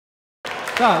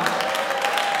So,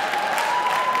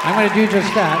 I'm going to do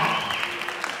just that.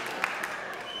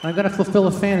 I'm going to fulfill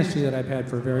a fantasy that I've had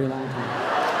for a very long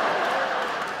time.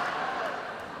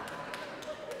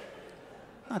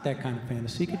 Not that kind of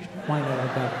fantasy. Could you wind that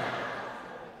like that?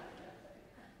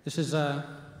 This is,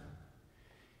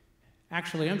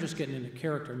 actually, I'm just getting into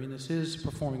character. I mean, this is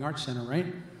Performing Arts Center, right?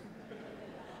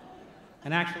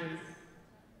 And actually,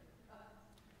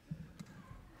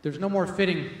 there's no more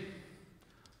fitting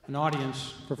an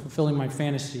audience for fulfilling my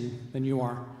fantasy than you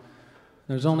are.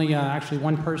 There's only actually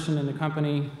one person in the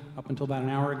company up until about an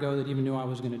hour ago that even knew I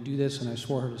was going to do this, and I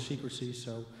swore her to secrecy,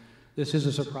 so this is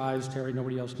a surprise, Terry.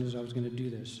 Nobody else knew I was going to do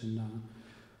this. And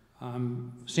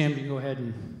Sam, you can go ahead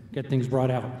and get things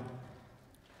brought out.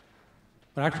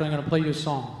 But actually, I'm going to play you a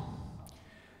song.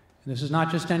 And this is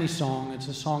not just any song. It's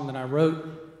a song that I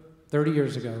wrote 30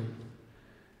 years ago.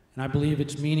 And I believe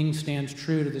its meaning stands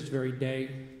true to this very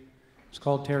day. It's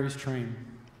called Terry's Train.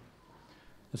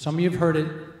 Now, some of you have heard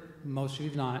it. Most of you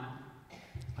have not.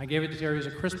 I gave it to Terry as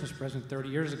a Christmas present 30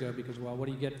 years ago because, well, what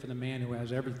do you get for the man who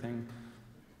has everything?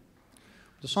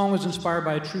 The song was inspired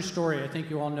by a true story I think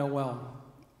you all know well,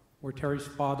 where Terry's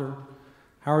father,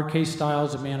 Howard K.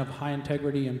 Stiles, a man of high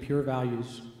integrity and pure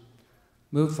values,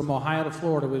 moved from Ohio to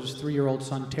Florida with his 3-year-old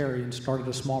son Terry and started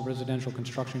a small residential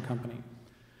construction company. And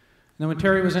then when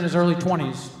Terry was in his early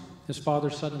 20s, his father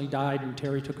suddenly died and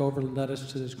Terry took over and led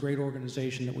us to this great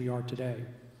organization that we are today.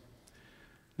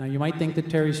 Now you might think that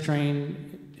Terry's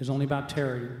Train is only about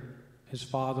Terry, his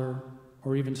father,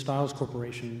 or even Stiles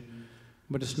Corporation,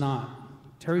 but it's not.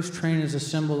 Terry's Train is a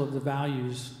symbol of the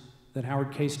values that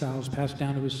Howard K. Stiles passed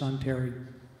down to his son Terry,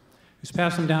 who's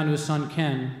passed them down to his son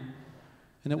Ken,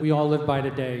 and that we all live by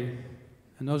today.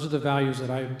 And those are the values that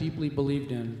I have deeply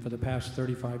believed in for the past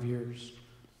 35 years.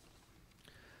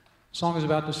 The song is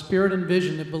about the spirit and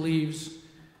vision that believes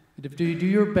that if you do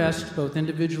your best, both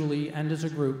individually and as a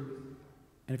group,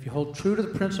 and if you hold true to the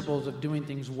principles of doing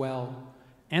things well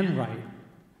and right,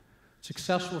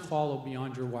 success will follow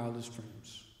beyond your wildest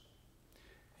dreams.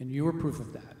 And you are proof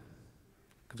of that.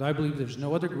 Because I believe there's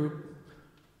no other group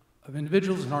of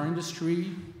individuals in our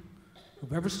industry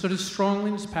who've ever stood as strongly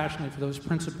and as passionately for those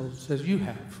principles as you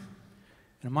have.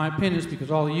 And in my opinion, it's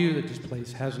because all of you that this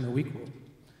place has no equal.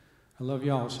 I love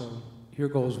y'all, so here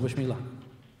goes. Wish me luck.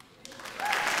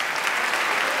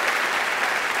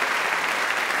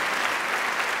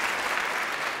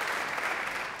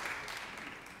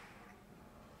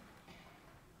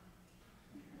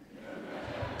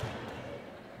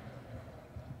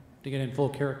 To get in full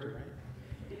character, right?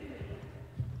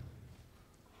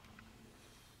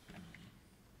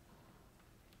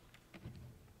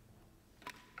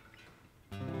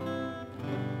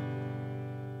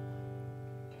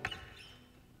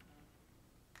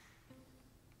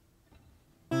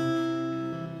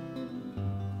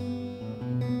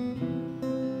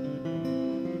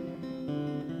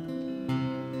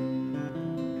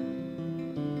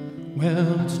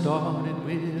 Well, it started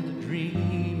with a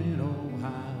dream in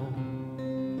Ohio,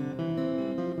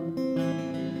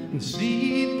 and the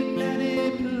seed that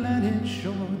Daddy planted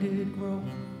sure did grow.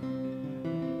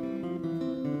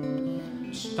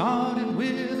 Started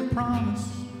with a promise,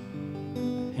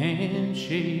 a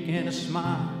handshake and a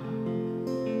smile.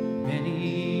 Many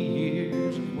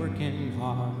years of working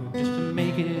hard just to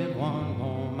make it one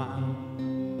more mile.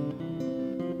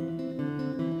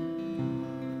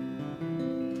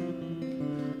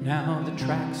 Now the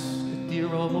tracks that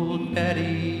dear old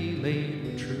Daddy laid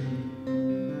were true,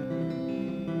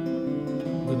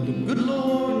 but the good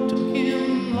Lord took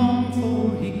him long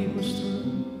before he was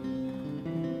through.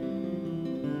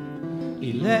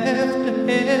 He left a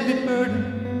heavy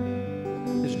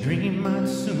burden, his dream might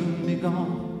soon be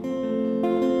gone.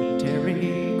 But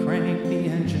Terry cranked the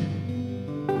engine,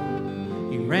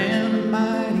 he ran a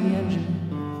mighty engine,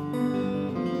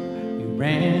 he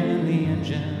ran the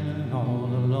engine all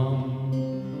alone.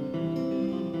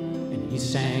 And he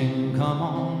sang, come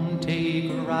on,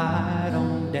 take a ride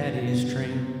on Daddy's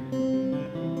train.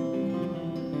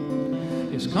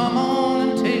 Yes, come on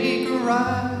and take a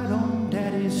ride on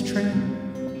Daddy's train.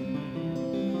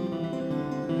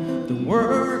 The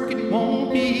work, it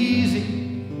won't be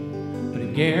easy, but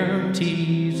it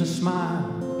guarantees a smile.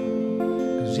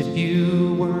 'Cause if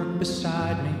you work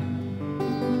beside me,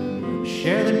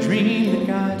 share the dream that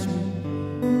guides me,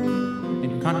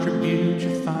 contribute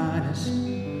your finest,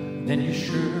 then you're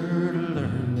sure to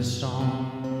learn this song.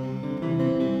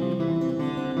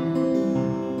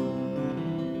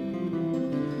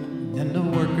 Then the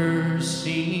workers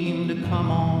seem to come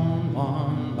on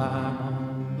one by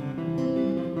one,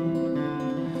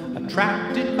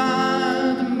 attracted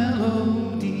by the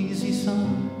melodies he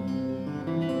sung.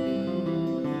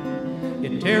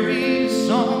 Yet Terry's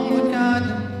song that guided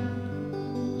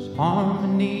them was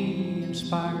harmony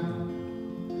inspired.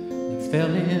 He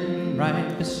fell in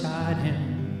right beside him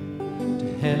to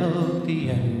help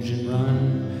the engine run.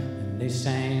 And they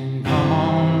sang, come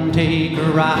on, take a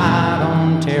ride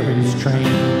on Terry's train.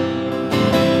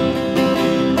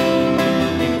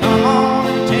 Yeah, come on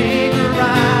and take a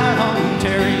ride on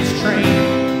Terry's train.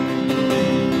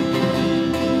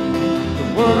 The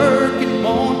work, it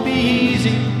won't be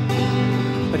easy,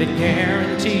 but it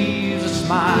guarantees a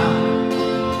smile.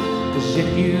 'Cause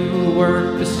if you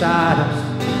work beside us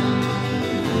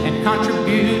and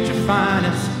contribute your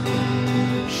finest,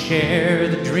 share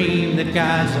the dream that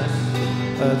guides us,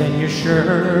 then you're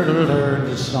sure to learn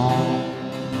the song.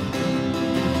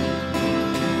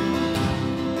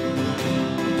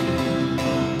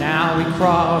 Now we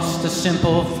cross the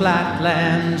simple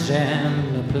flatlands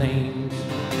and the plains,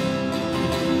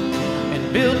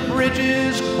 and build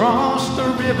bridges across the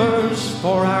rivers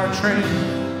for our train.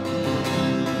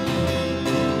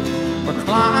 We're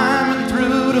climbing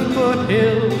through the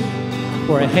foothills,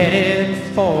 we're headed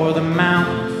for the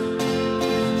mountains.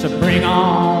 So bring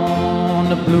on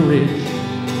the Blue Ridge,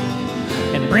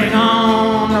 and bring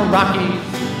on the Rockies,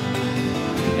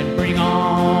 and bring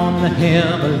on the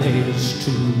Himalayas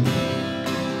too.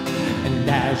 And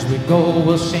as we go,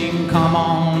 we'll sing, come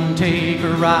on, take a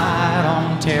ride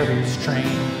on Terry's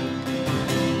train.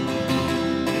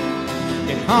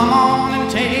 Yeah, come on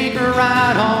and take a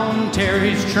ride on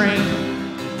Terry's train.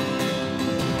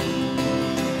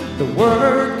 The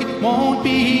work, it won't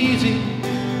be easy,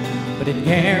 but it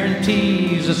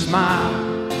guarantees a smile.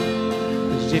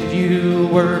 'Cause if you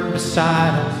work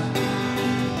beside us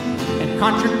and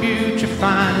contribute your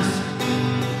finest,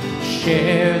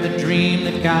 share the dream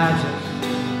that guides us,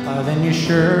 then you're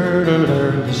sure to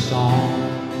learn the song.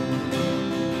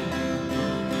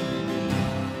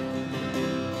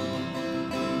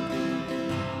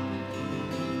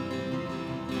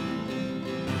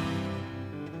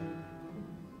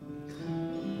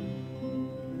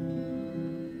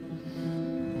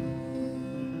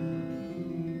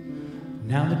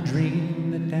 Now the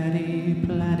dream that Daddy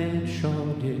planted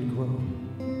sure did grow,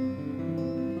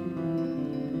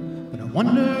 but I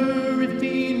wonder if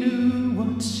he knew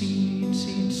what seeds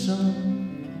he'd sown.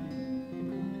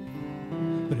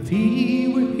 But if he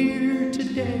were here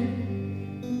today,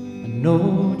 I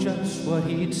know just what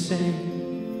he'd say.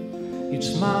 He'd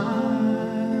smile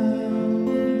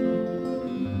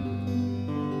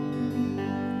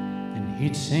and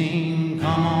he'd sing,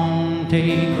 come on,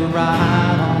 take a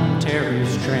ride on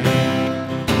Terry's train.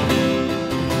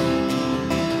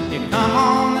 Yeah, come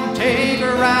on and take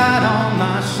a ride on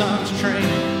my son's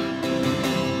train.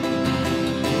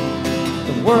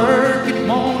 The work, it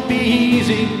won't be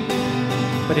easy,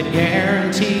 but it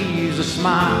guarantees a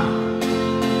smile.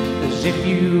 'Cause if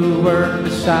you work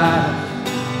beside us,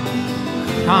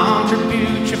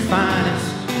 contribute your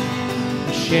finest,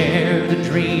 and share the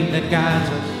dream that guides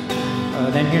us,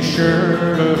 then you're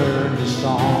sure to learn the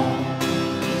song.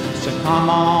 So come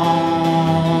on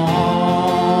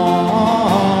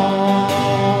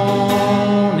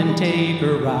and take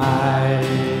a ride.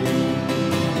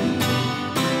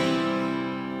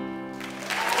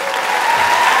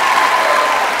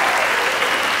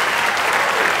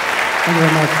 Thank you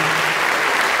very much.